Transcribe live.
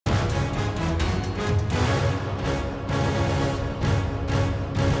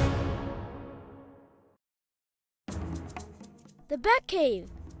The Batcave.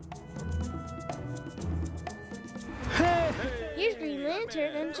 Here's Green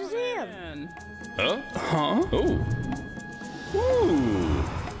Lantern and Shazam. Huh? Oh. Ooh.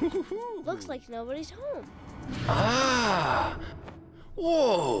 Looks like nobody's home. Ah.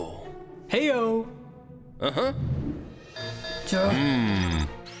 Whoa. Heyo. Uh-huh.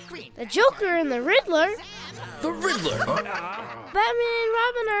 The Joker and the Riddler. The Riddler. Batman and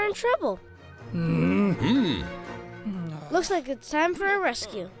Robin are in trouble. Looks like it's time for a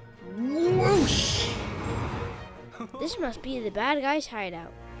rescue. Whoosh. This must be the bad guy's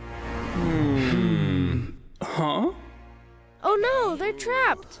hideout. Huh? Oh no, they're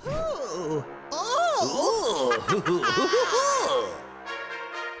trapped. Oh.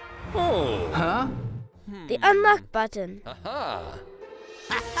 Huh? The unlock button. Aha.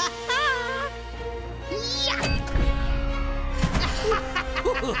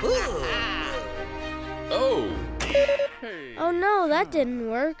 Oh. Oh no, that didn't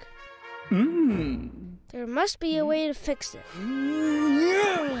work. There must be a way to fix it.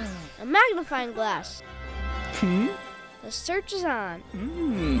 A magnifying glass. The search is on.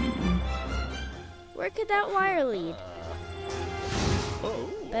 Where could that wire lead?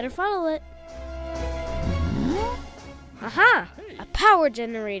 Better follow it. Aha! A power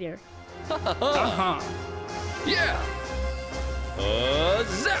generator. Yeah.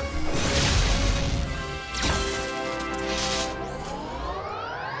 Zap.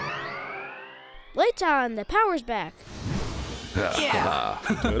 Lights on, the power's back. Yeah.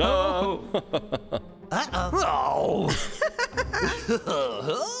 Ta-da.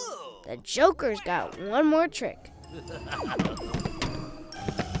 The Joker's got one more trick.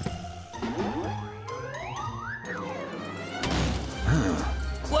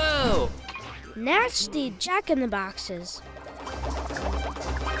 Whoa. Nasty jack-in-the-boxes.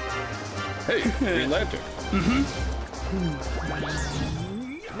 Hey, Green Lantern.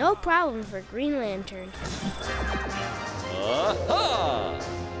 No problem for Green Lantern. Aha!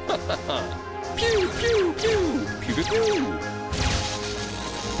 Pew, pew, pew, pew, pew, pew.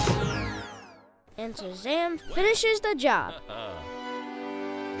 And Shazam finishes the job.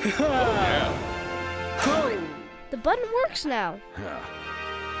 Yeah. The button works now.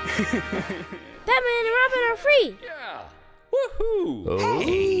 Batman and Robin are free. Yeah.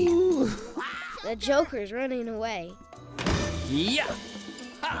 Woohoo! The Joker's running away. Yeah.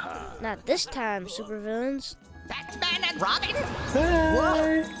 Not this time, supervillains. Batman and Robin?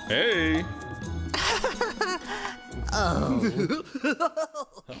 Hey.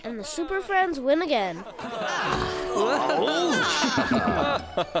 And the Super Friends win again.